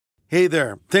Hey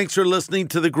there. Thanks for listening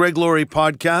to the Greg Laurie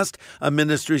Podcast, a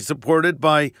ministry supported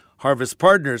by Harvest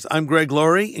Partners. I'm Greg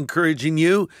Laurie, encouraging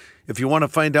you, if you want to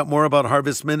find out more about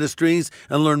Harvest Ministries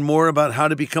and learn more about how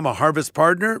to become a Harvest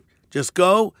Partner, just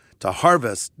go to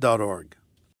harvest.org.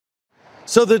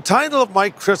 So the title of my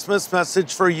Christmas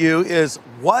message for you is,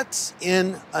 What's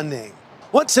in a Name?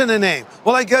 What's in a name?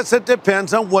 Well, I guess it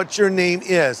depends on what your name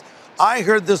is. I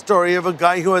heard the story of a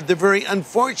guy who had the very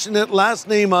unfortunate last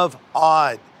name of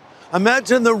Odd.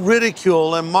 Imagine the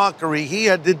ridicule and mockery he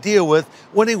had to deal with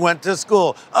when he went to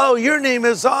school. Oh, your name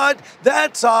is Odd?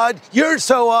 That's odd. You're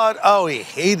so odd. Oh, he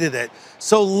hated it.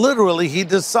 So literally he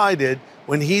decided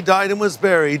when he died and was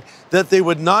buried that they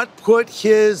would not put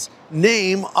his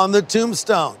name on the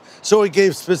tombstone. So he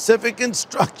gave specific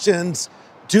instructions.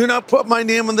 Do not put my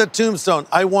name on the tombstone.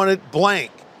 I want it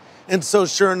blank. And so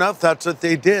sure enough, that's what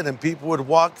they did. And people would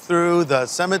walk through the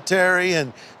cemetery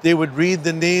and they would read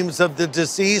the names of the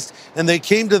deceased. And they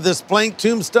came to this blank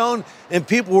tombstone and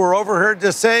people were overheard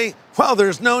to say, well,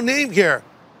 there's no name here.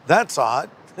 That's odd.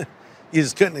 He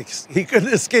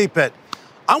couldn't escape it.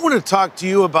 I want to talk to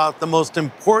you about the most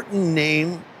important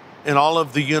name in all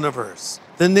of the universe.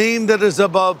 The name that is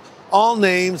above all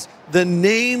names, the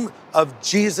name of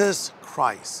Jesus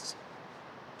Christ.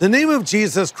 The name of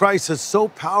Jesus Christ is so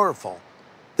powerful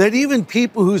that even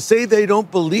people who say they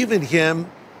don't believe in him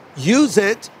use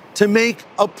it to make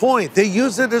a point. They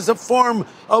use it as a form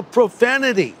of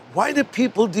profanity. Why do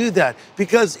people do that?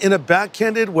 Because in a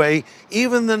backhanded way,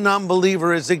 even the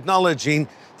non-believer is acknowledging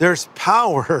there's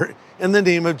power in the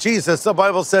name of Jesus. The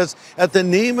Bible says, at the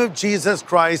name of Jesus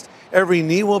Christ, every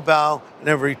knee will bow and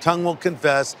every tongue will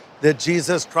confess that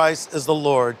Jesus Christ is the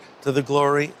Lord, to the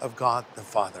glory of God the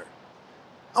Father.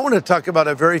 I want to talk about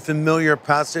a very familiar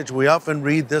passage we often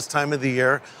read this time of the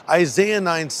year, Isaiah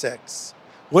 9:6,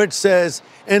 which says,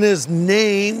 and his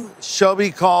name shall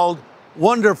be called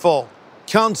Wonderful,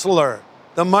 Counselor,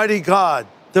 the Mighty God,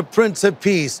 the Prince of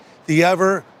Peace, the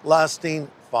Everlasting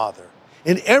Father.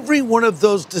 In every one of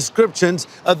those descriptions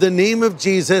of the name of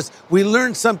Jesus, we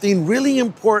learn something really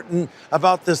important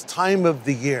about this time of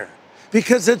the year.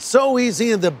 Because it's so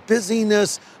easy in the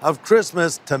busyness of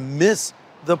Christmas to miss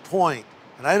the point.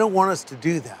 And I don't want us to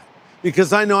do that,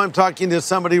 because I know I'm talking to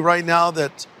somebody right now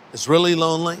that is really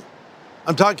lonely.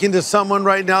 I'm talking to someone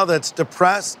right now that's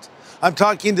depressed. I'm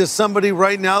talking to somebody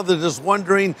right now that is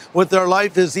wondering what their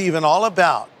life is even all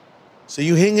about. So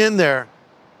you hang in there,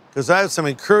 because I have some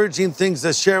encouraging things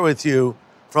to share with you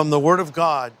from the Word of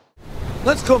God.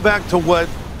 Let's go back to what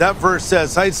that verse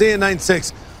says, Isaiah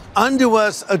 9:6. Unto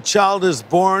us a child is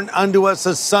born, unto us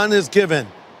a son is given.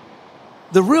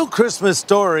 The real Christmas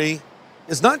story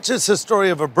is not just a story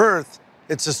of a birth,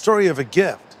 it's a story of a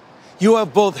gift. You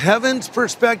have both heaven's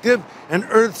perspective and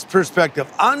earth's perspective.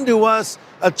 Unto us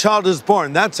a child is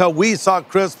born. That's how we saw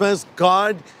Christmas.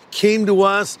 God came to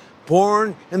us,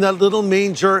 born in that little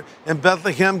manger in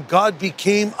Bethlehem. God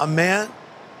became a man.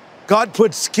 God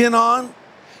put skin on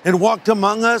and walked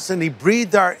among us, and he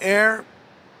breathed our air.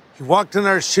 He walked in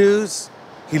our shoes.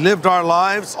 He lived our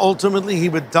lives. Ultimately, he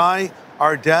would die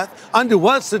our death. Unto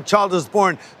us a child is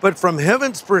born, but from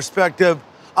heaven's perspective,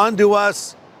 unto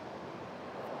us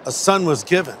a son was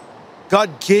given.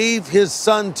 God gave his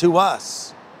son to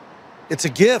us. It's a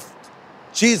gift.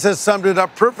 Jesus summed it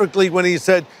up perfectly when he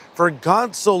said, for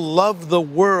God so loved the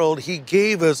world, he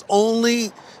gave his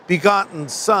only begotten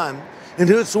son, and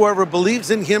whosoever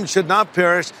believes in him should not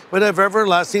perish, but have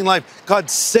everlasting life. God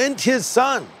sent his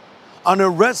son on a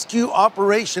rescue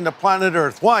operation to planet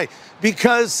Earth. Why?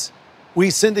 Because we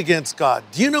sinned against God.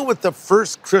 Do you know what the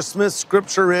first Christmas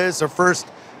scripture is, or first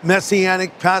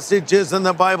messianic passage is in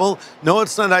the Bible? No,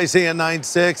 it's not Isaiah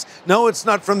 9:6. No, it's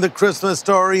not from the Christmas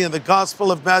story in the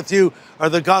Gospel of Matthew or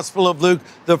the Gospel of Luke.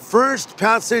 The first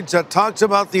passage that talks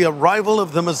about the arrival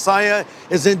of the Messiah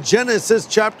is in Genesis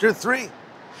chapter 3.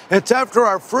 It's after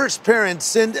our first parents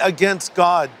sinned against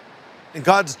God, and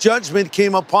God's judgment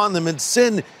came upon them, and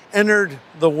sin entered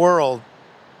the world.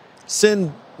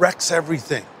 Sin wrecks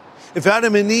everything. If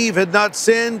Adam and Eve had not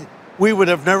sinned, we would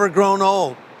have never grown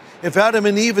old. If Adam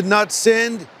and Eve had not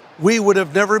sinned, we would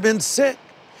have never been sick.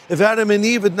 If Adam and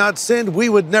Eve had not sinned, we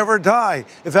would never die.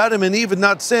 If Adam and Eve had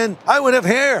not sinned, I would have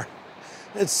hair.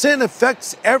 And sin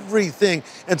affects everything.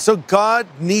 And so God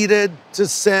needed to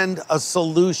send a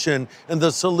solution. And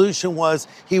the solution was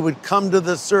he would come to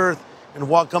this earth and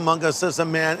walk among us as a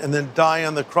man and then die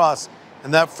on the cross.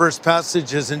 And that first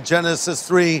passage is in Genesis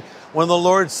 3, when the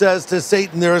Lord says to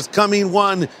Satan, there is coming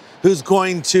one who's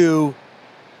going to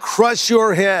crush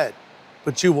your head,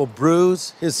 but you will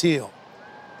bruise his heel.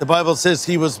 The Bible says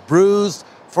he was bruised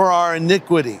for our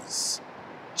iniquities.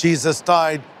 Jesus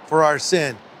died for our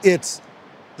sin. It's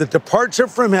the departure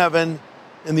from heaven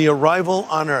and the arrival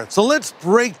on earth. So let's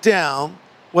break down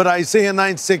what Isaiah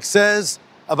 9:6 says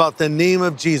about the name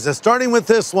of Jesus. Starting with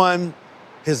this one,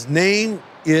 his name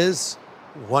is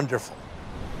Wonderful.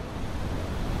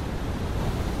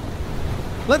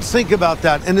 Let's think about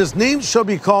that. And his name shall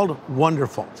be called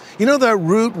Wonderful. You know, that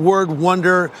root word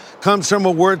wonder comes from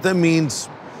a word that means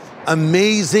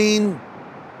amazing,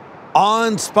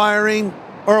 awe-inspiring,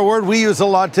 or a word we use a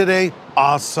lot today,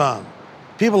 awesome.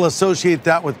 People associate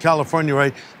that with California,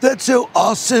 right? That's so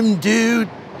awesome, dude.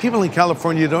 People in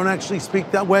California don't actually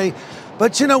speak that way.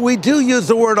 But you know, we do use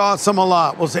the word awesome a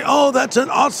lot. We'll say, oh, that's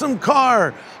an awesome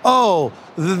car. Oh,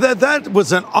 that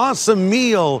was an awesome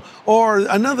meal. Or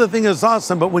another thing is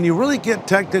awesome. But when you really get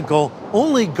technical,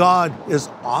 only God is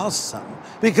awesome.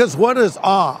 Because what is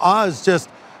awe? Awe is just,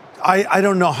 I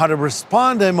don't know how to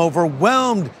respond. I'm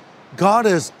overwhelmed. God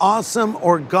is awesome,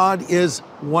 or God is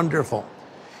wonderful.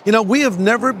 You know, we have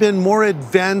never been more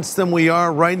advanced than we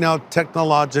are right now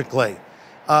technologically.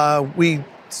 We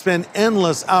spend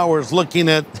endless hours looking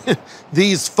at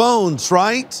these phones,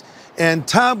 right? And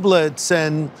tablets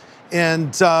and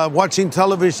watching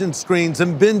television screens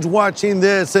and binge watching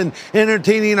this and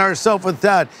entertaining ourselves with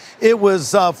that. It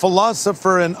was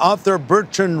philosopher and author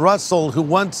Bertrand Russell who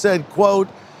once said, quote,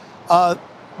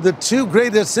 the two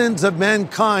greatest sins of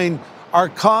mankind are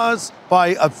caused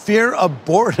by a fear of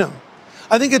boredom.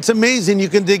 I think it's amazing. You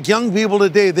can take young people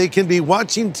today, they can be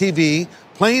watching TV,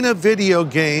 playing a video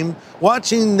game,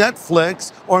 watching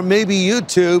Netflix or maybe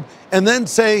YouTube, and then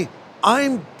say,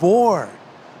 I'm bored.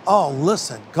 Oh,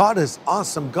 listen, God is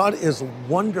awesome. God is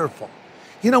wonderful.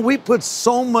 You know, we put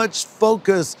so much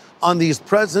focus on these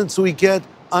presents we get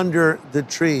under the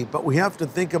tree, but we have to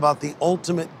think about the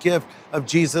ultimate gift of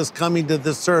Jesus coming to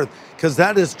this earth, because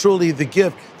that is truly the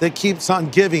gift that keeps on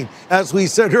giving. As we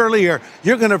said earlier,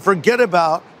 you're going to forget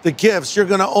about the gifts you're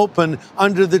going to open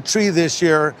under the tree this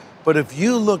year. But if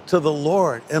you look to the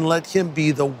Lord and let him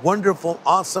be the wonderful,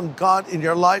 awesome God in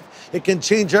your life, it can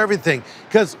change everything.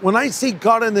 Because when I see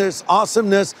God in his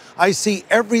awesomeness, I see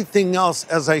everything else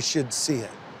as I should see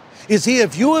it. You see,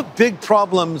 if you have big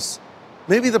problems,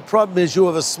 maybe the problem is you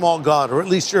have a small God, or at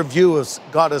least your view of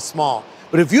God is small.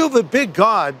 But if you have a big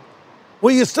God,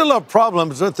 well, you still have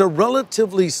problems, but they're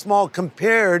relatively small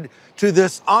compared to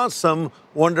this awesome,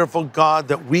 wonderful God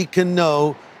that we can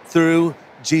know through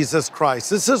Jesus Christ.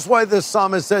 This is why the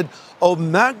psalmist said, oh,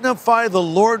 magnify the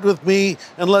Lord with me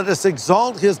and let us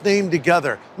exalt his name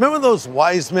together. Remember those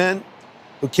wise men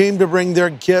who came to bring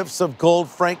their gifts of gold,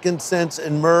 frankincense,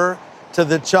 and myrrh to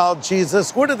the child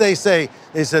Jesus? What did they say?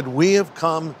 They said, we have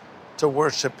come to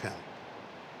worship him.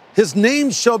 His name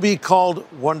shall be called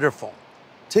Wonderful.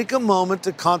 Take a moment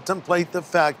to contemplate the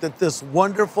fact that this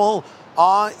wonderful,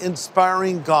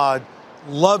 awe-inspiring God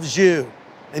loves you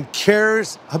and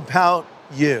cares about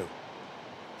you.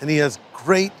 And he has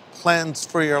great plans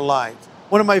for your life.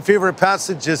 One of my favorite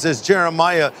passages is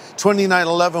Jeremiah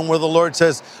 29:11, where the Lord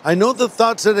says, I know the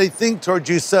thoughts that I think toward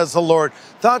you, says the Lord,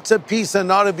 thoughts of peace and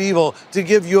not of evil, to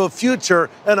give you a future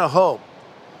and a hope.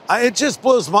 It just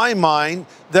blows my mind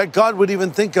that God would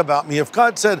even think about me. If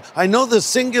God said, I know the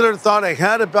singular thought I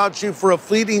had about you for a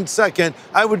fleeting second,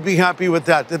 I would be happy with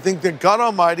that. To think that God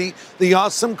Almighty, the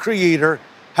awesome creator,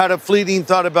 had a fleeting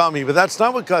thought about me. But that's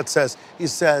not what God says. He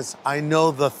says, I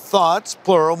know the thoughts,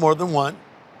 plural, more than one.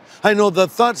 I know the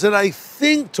thoughts that I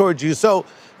think toward you. So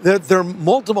there are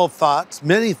multiple thoughts,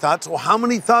 many thoughts. Well, how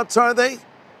many thoughts are they?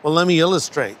 Well, let me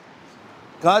illustrate.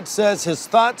 God says his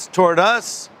thoughts toward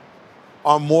us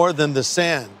are more than the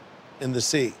sand in the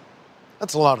sea.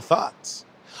 That's a lot of thoughts.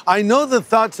 I know the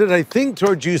thoughts that I think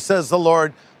toward you, says the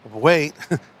Lord. Wait,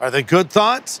 are they good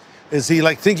thoughts? Is he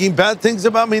like thinking bad things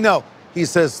about me? No. He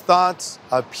says thoughts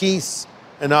of peace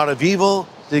and not of evil,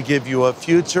 to give you a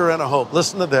future and a hope.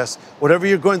 Listen to this. Whatever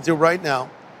you're going through right now,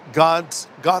 God's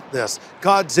got this.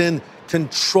 God's in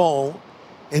control,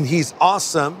 and he's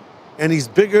awesome, and he's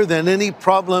bigger than any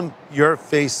problem you're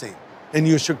facing. And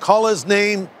you should call his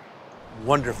name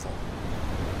Wonderful.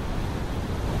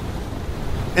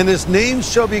 And his name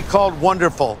shall be called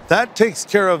Wonderful. That takes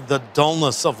care of the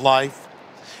dullness of life.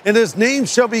 And his name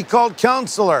shall be called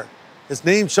Counselor. His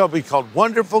name shall be called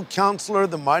Wonderful Counselor,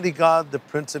 the Mighty God, the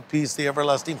Prince of Peace, the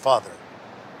Everlasting Father.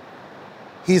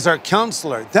 He's our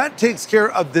counselor. That takes care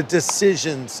of the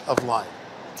decisions of life.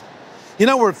 You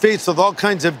know, we're faced with all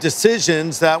kinds of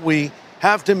decisions that we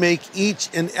have to make each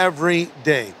and every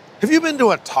day. Have you been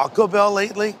to a Taco Bell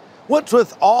lately? What's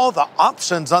with all the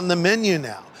options on the menu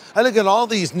now? I look at all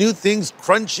these new things,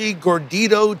 crunchy,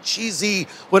 gordito, cheesy,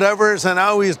 whatever's, and I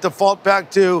always default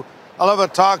back to, I love a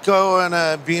taco and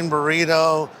a bean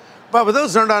burrito, But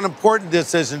those are not important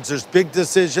decisions. There's big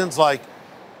decisions like,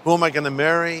 who am I going to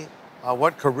marry?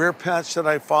 What career path should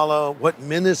I follow? What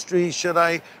ministry should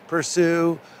I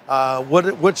pursue?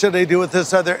 What should I do with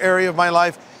this other area of my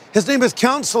life? His name is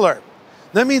Counselor.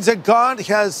 That means that God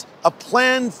has a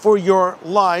plan for your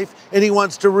life, and he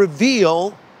wants to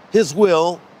reveal his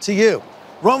will to you.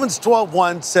 Romans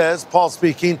 12:1 says, Paul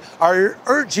speaking, I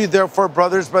urge you therefore,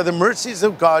 brothers, by the mercies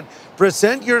of God,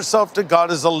 present yourself to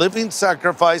God as a living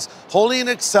sacrifice, holy and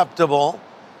acceptable.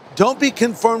 Don't be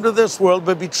conformed to this world,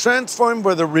 but be transformed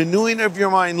by the renewing of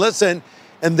your mind. Listen,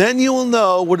 and then you will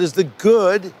know what is the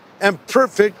good and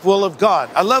perfect will of God.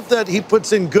 I love that he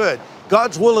puts in good.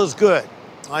 God's will is good.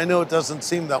 I know it doesn't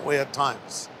seem that way at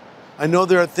times. I know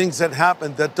there are things that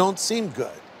happen that don't seem good.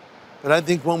 But I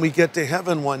think when we get to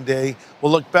heaven one day,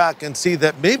 we'll look back and see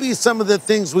that maybe some of the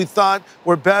things we thought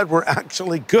were bad were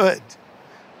actually good.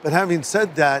 But having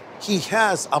said that, he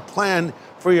has a plan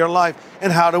for your life.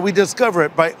 And how do we discover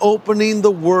it? By opening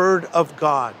the Word of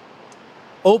God.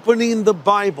 Opening the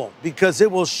Bible, because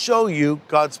it will show you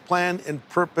God's plan and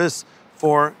purpose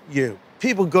for you.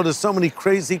 People go to so many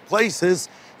crazy places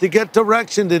to get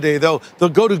direction today. They'll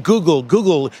go to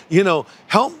Google,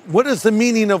 help, what is the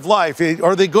meaning of life?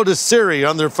 Or they go to Siri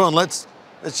on their phone. Let's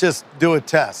just do a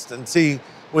test and see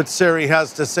what Siri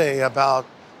has to say about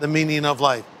the meaning of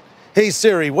life. Hey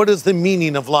Siri, what is the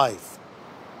meaning of life?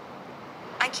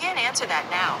 I can't answer that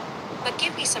now, but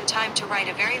give me some time to write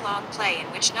a very long play in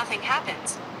which nothing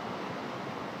happens.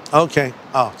 Okay.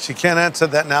 Oh, she can't answer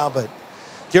that now, but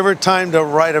give her time to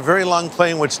write a very long play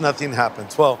in which nothing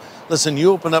happens. Well, listen,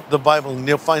 you open up the Bible and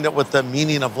you'll find out what the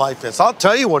meaning of life is. I'll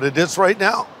tell you what it is right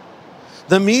now.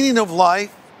 The meaning of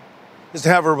life is to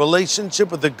have a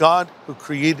relationship with the God who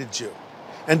created you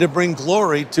and to bring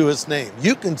glory to his name.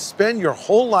 You can spend your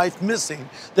whole life missing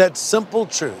that simple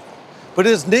truth, but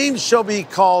his name shall be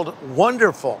called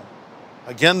Wonderful.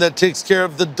 Again, that takes care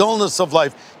of the dullness of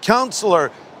life.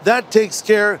 Counselor, that takes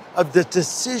care of the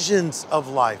decisions of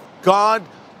life. God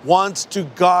wants to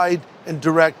guide and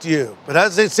direct you. But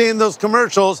as they say in those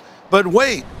commercials, but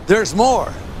wait, there's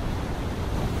more.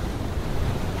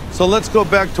 So let's go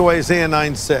back to Isaiah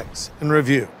 9:6 and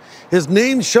review. His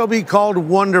name shall be called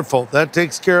Wonderful. That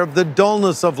takes care of the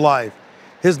dullness of life.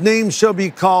 His name shall be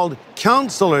called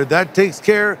Counselor. That takes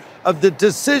care of the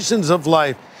decisions of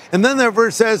life. And then that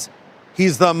verse says,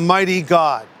 he's the mighty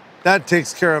God. That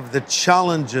takes care of the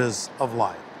challenges of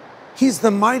life. He's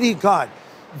the mighty God.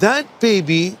 That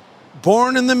baby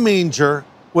born in the manger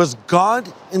was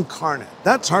God incarnate.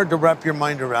 That's hard to wrap your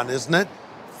mind around, isn't it?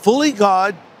 Fully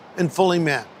God and fully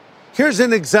man. Here's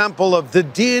an example of the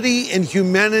deity and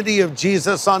humanity of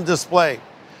Jesus on display.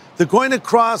 They're going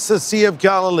across the Sea of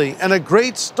Galilee, and a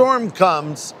great storm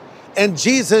comes, and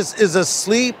Jesus is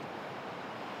asleep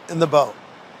in the boat.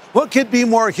 What could be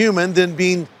more human than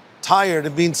being tired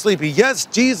and being sleepy? Yes,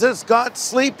 Jesus got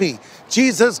sleepy.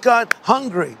 Jesus got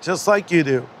hungry, just like you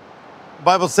do. The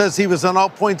Bible says he was on all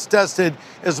points tested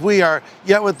as we are,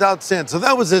 yet without sin. So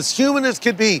that was as human as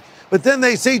could be. But then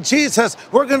they say, Jesus,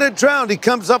 we're going to drown. He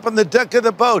comes up on the deck of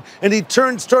the boat and he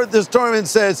turns toward the storm and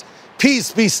says,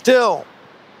 peace, be still.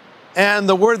 And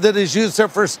the word that is used there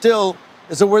for still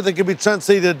is a word that can be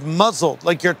translated muzzled,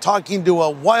 like you're talking to a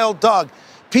wild dog.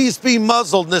 Peace, be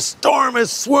muzzled. And the storm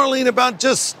is swirling about,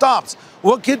 just stops.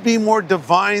 What could be more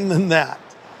divine than that?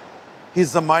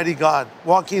 He's the mighty God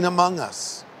walking among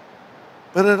us.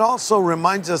 But it also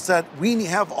reminds us that we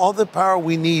have all the power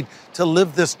we need to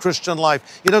live this Christian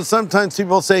life. You know, sometimes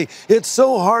people say, it's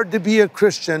so hard to be a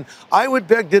Christian. I would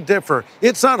beg to differ.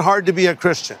 It's not hard to be a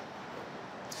Christian.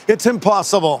 It's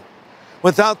impossible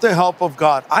without the help of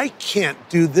God. I can't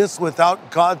do this without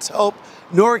God's help,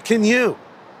 nor can you.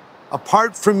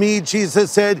 Apart from me, Jesus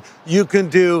said, you can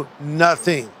do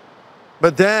nothing.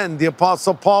 But then the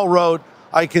Apostle Paul wrote,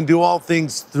 I can do all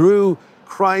things through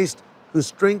Christ who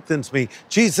strengthens me.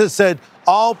 Jesus said,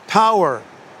 all power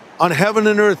on heaven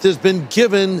and earth has been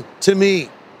given to me.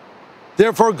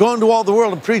 Therefore, go into all the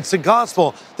world and preach the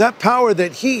gospel. That power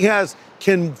that he has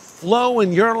can flow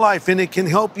in your life, and it can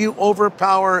help you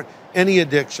overpower any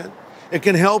addiction. It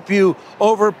can help you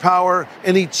overpower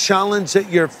any challenge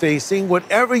that you're facing.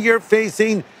 Whatever you're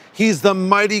facing, he's the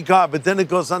mighty God. But then it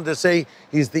goes on to say,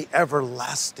 he's the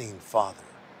everlasting Father.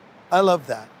 I love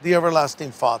that, the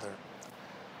everlasting Father.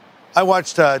 I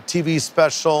watched a TV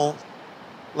special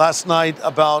last night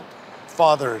about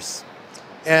fathers,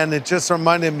 and it just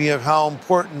reminded me of how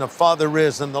important a father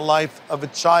is in the life of a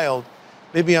child.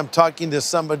 Maybe I'm talking to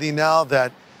somebody now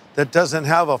that doesn't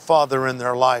have a father in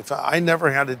their life. I never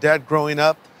had a dad growing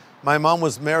up. My mom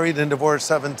was married and divorced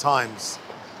 7 times.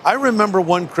 I remember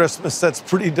one Christmas that's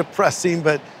pretty depressing,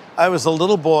 but I was a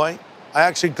little boy. I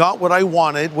actually got what I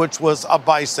wanted, which was a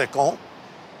bicycle.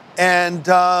 And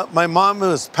my mom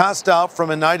was passed out from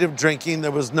a night of drinking.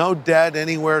 There was no dad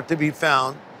anywhere to be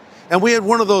found. And we had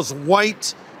one of those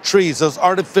white trees, those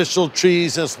artificial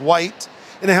trees, that's white.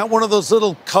 And it had one of those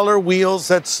little color wheels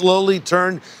that slowly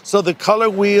turn. So the color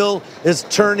wheel is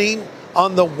turning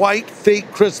on the white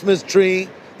fake Christmas tree.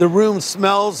 The room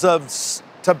smells of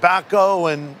tobacco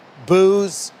and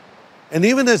booze. And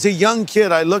even as a young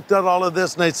kid, I looked at all of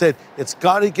this and I said, it's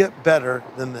got to get better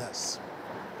than this.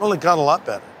 Well, it got a lot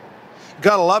better. It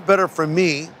got a lot better for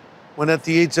me when at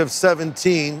the age of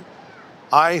 17,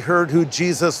 I heard who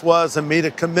Jesus was and made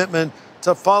a commitment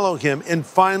to follow him. And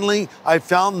finally, I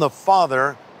found the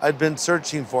Father I'd been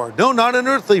searching for. No, not an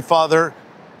earthly father,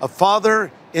 a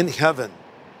Father in heaven.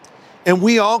 And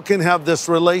we all can have this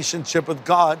relationship with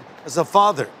God as a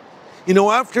father. You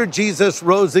know, after Jesus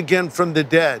rose again from the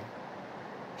dead,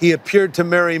 he appeared to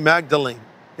Mary Magdalene,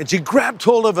 and she grabbed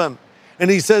hold of him. And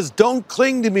he says, don't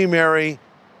cling to me, Mary,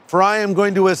 for I am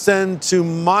going to ascend to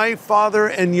my Father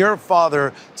and your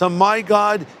Father, to my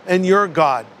God and your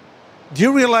God. Do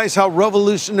you realize how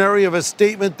revolutionary of a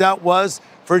statement that was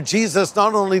for Jesus,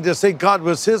 not only to say God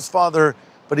was his Father,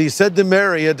 but he said to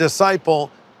Mary, a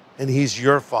disciple, and he's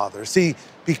your Father. See,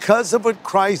 because of what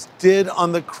Christ did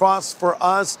on the cross for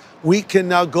us, we can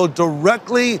now go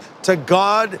directly to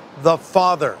God the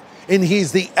Father. And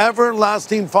he's the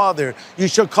everlasting Father. You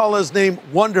shall call his name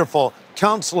Wonderful,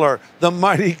 Counselor, the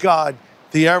Mighty God,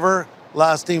 the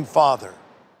Everlasting Father.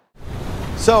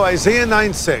 So Isaiah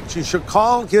 9:6, you shall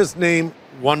call his name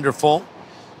Wonderful,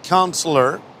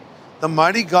 Counselor, the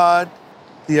Mighty God,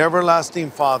 the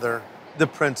Everlasting Father, the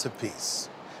Prince of Peace.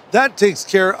 That takes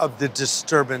care of the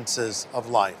disturbances of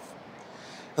life.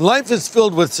 And life is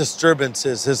filled with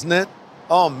disturbances, isn't it?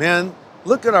 Oh man,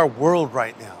 look at our world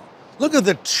right now. Look at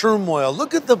the turmoil.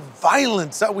 Look at the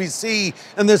violence that we see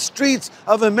in the streets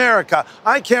of America.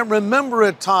 I can't remember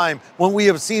a time when we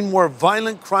have seen more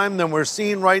violent crime than we're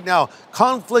seeing right now.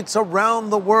 Conflicts around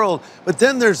the world. But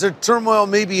then there's a turmoil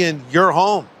maybe in your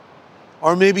home,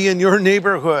 or maybe in your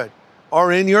neighborhood,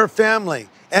 or in your family.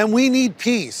 And we need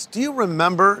peace. Do you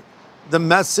remember the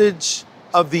message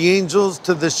of the angels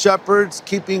to the shepherds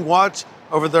keeping watch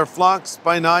over their flocks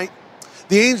by night?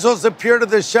 The angels appear to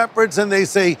the shepherds and they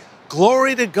say,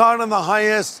 glory to God in the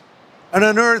highest, and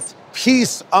on earth,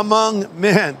 peace among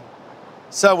men.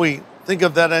 So we think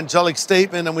of that angelic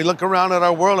statement and we look around at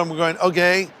our world and we're going,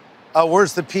 okay,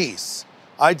 where's the peace?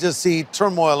 I just see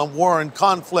turmoil and war and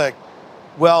conflict.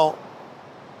 Well,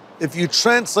 if you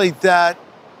translate that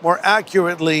more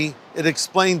accurately, it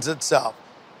explains itself.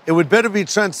 It would better be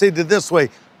translated this way: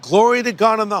 glory to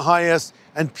God in the highest,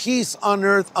 and peace on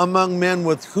earth among men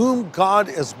with whom God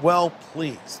is well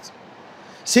pleased.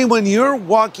 See, when you're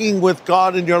walking with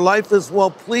God and your life is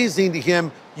well pleasing to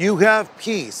him, you have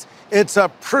peace. It's a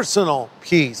personal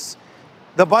peace.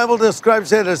 The Bible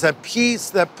describes it as a peace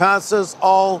that passes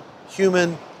all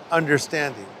human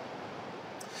understanding.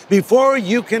 Before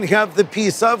you can have the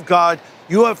peace of God,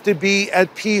 you have to be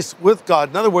at peace with God.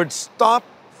 In other words, stop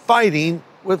fighting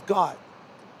with God.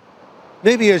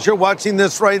 Maybe as you're watching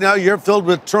this right now, you're filled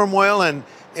with turmoil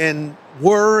and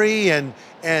worry and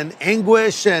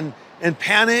anguish and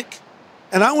panic.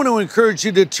 And I want to encourage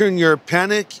you to turn your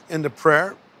panic into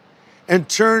prayer and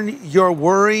turn your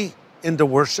worry into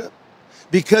worship.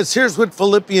 Because here's what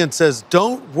Philippians says: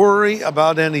 don't worry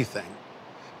about anything.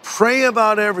 Pray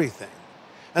about everything.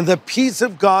 And the peace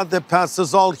of God that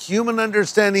passes all human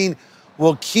understanding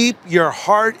will keep your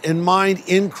heart and mind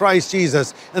in Christ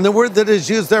Jesus. And the word that is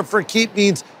used there for keep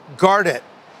means guard it.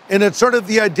 And it's sort of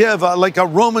the idea of like a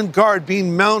Roman guard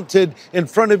being mounted in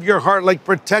front of your heart, like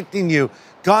protecting you.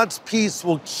 God's peace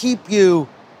will keep you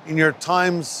in your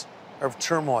times of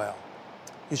turmoil.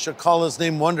 You shall call his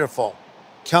name Wonderful,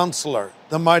 Counselor,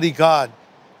 the Mighty God,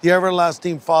 the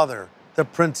Everlasting Father, the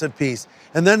Prince of Peace.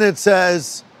 And then it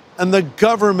says, and the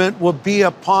government will be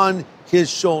upon his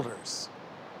shoulders.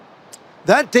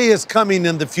 That day is coming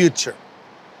in the future.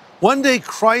 One day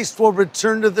Christ will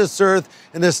return to this earth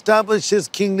and establish his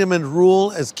kingdom and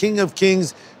rule as King of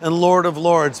Kings and Lord of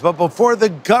Lords. But before the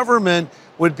government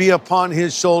would be upon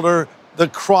his shoulder, the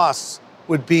cross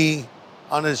would be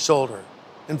on his shoulder.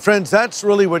 And friends, that's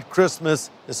really what Christmas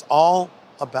is all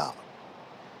about.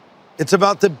 It's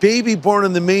about the baby born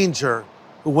in the manger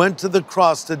who went to the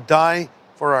cross to die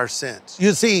for our sins.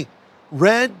 You see,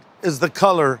 red is the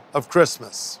color of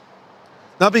Christmas.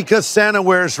 Not because Santa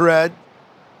wears red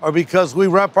or because we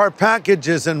wrap our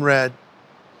packages in red.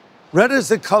 Red is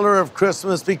the color of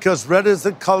Christmas because red is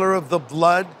the color of the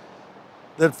blood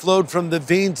that flowed from the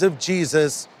veins of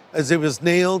Jesus as he was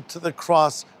nailed to the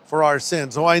cross for our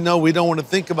sins. Oh, I know we don't want to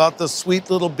think about the sweet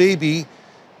little baby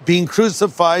being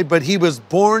crucified, but he was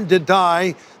born to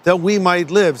die that we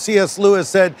might live. C.S. Lewis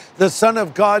said, the Son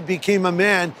of God became a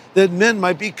man that men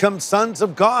might become sons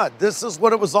of God. This is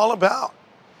what it was all about.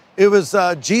 It was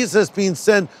Jesus being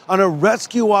sent on a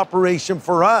rescue operation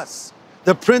for us,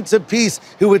 the Prince of Peace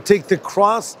who would take the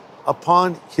cross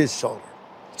upon his shoulder.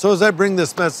 So as I bring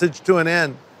this message to an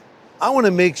end, I want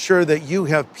to make sure that you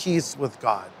have peace with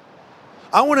God.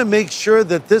 I want to make sure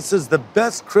that this is the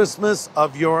best Christmas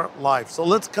of your life. So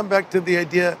let's come back to the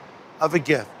idea of a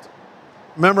gift.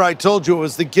 Remember, I told you it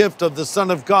was the gift of the Son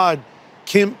of God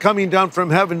coming down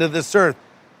from heaven to this earth.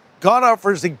 God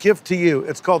offers a gift to you.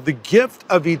 It's called the gift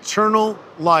of eternal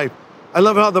life. I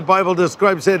love how the Bible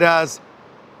describes it as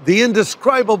the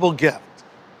indescribable gift.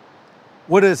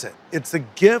 What is it? It's the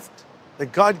gift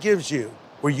that God gives you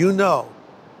where you know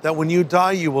that when you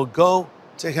die, you will go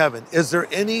to heaven. Is there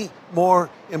any more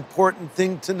important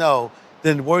thing to know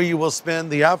than where you will spend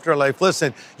the afterlife?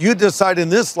 Listen, you decide in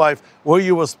this life where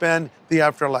you will spend the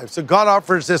afterlife. So God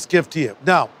offers this gift to you.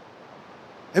 Now,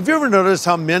 have you ever noticed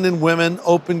how men and women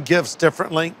open gifts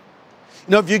differently?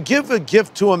 You know, if you give a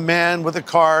gift to a man with a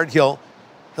card, he'll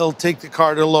take the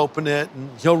card, he'll open it, and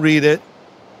he'll read it.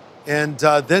 And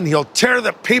then he'll tear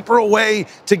the paper away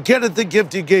to get at the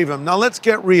gift you gave him. Now, let's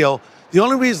get real. The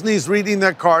only reason he's reading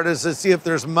that card is to see if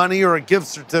there's money or a gift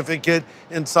certificate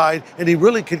inside, and he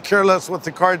really could care less what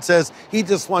the card says. He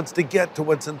just wants to get to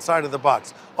what's inside of the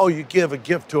box. Oh, you give a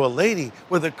gift to a lady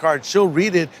with a card, she'll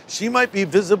read it. She might be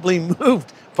visibly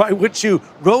moved by what you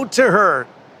wrote to her.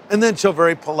 And then she'll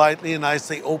very politely and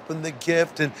nicely open the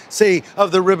gift and say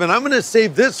of the ribbon, I'm going to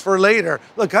save this for later.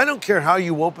 Look, I don't care how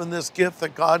you open this gift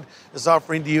that God is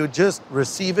offering to you. Just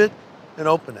receive it and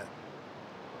open it.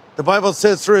 The Bible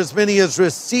says, for as many as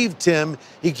received him,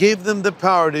 he gave them the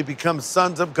power to become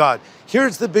sons of God.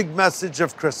 Here's the big message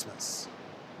of Christmas.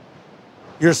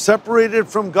 You're separated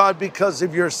from God because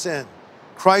of your sin.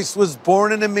 Christ was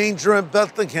born in a manger in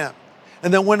Bethlehem,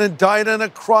 and then went and died on a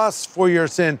cross for your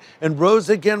sin and rose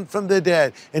again from the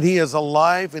dead. And he is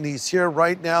alive, and he's here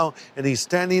right now, and he's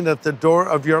standing at the door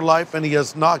of your life, and he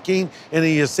is knocking, and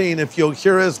he is saying, if you'll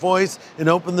hear his voice and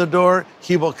open the door,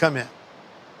 he will come in.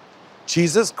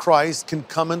 Jesus Christ can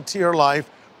come into your life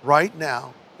right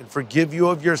now and forgive you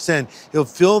of your sin. He'll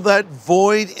fill that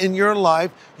void in your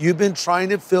life you've been trying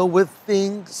to fill with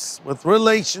things, with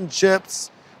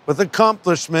relationships, with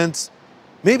accomplishments,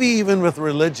 maybe even with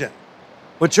religion.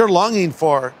 What you're longing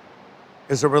for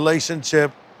is a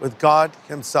relationship with God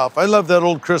himself. I love that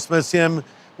old Christmas hymn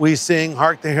we sing,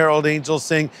 Hark the Herald Angels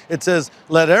Sing. It says,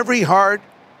 let every heart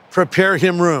prepare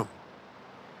him room.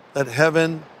 Let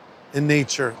heaven and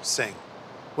nature sing.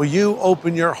 Will you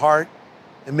open your heart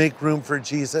and make room for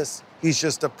Jesus? He's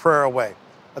just a prayer away.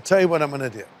 I'll tell you what I'm going to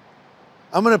do.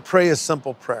 I'm going to pray a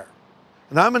simple prayer.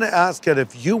 And I'm going to ask that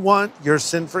if you want your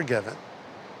sin forgiven,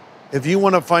 if you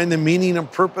want to find the meaning and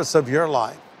purpose of your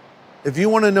life, if you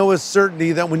want to know with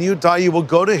certainty that when you die, you will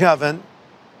go to heaven,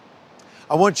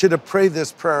 I want you to pray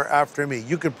this prayer after me.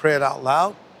 You can pray it out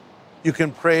loud. You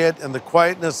can pray it in the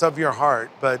quietness of your heart,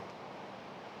 but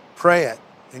pray it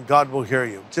and God will hear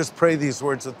you. Just pray these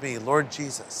words with me. Lord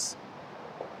Jesus,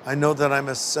 I know that I'm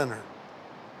a sinner,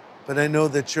 but I know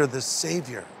that you're the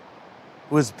Savior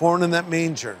who was born in that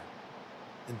manger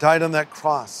and died on that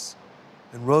cross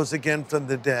and rose again from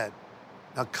the dead.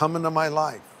 Now come into my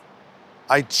life.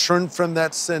 I turn from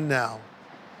that sin now,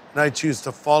 and I choose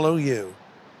to follow you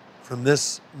from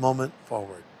this moment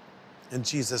forward. In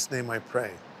Jesus' name I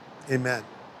pray. Amen.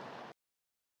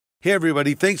 Hey,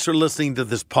 everybody. Thanks for listening to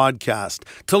this podcast.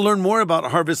 To learn more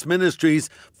about Harvest Ministries,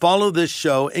 follow this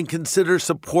show and consider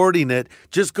supporting it.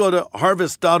 Just go to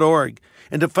harvest.org.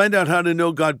 And to find out how to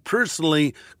know God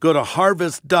personally, go to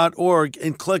harvest.org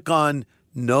and click on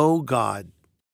Know God.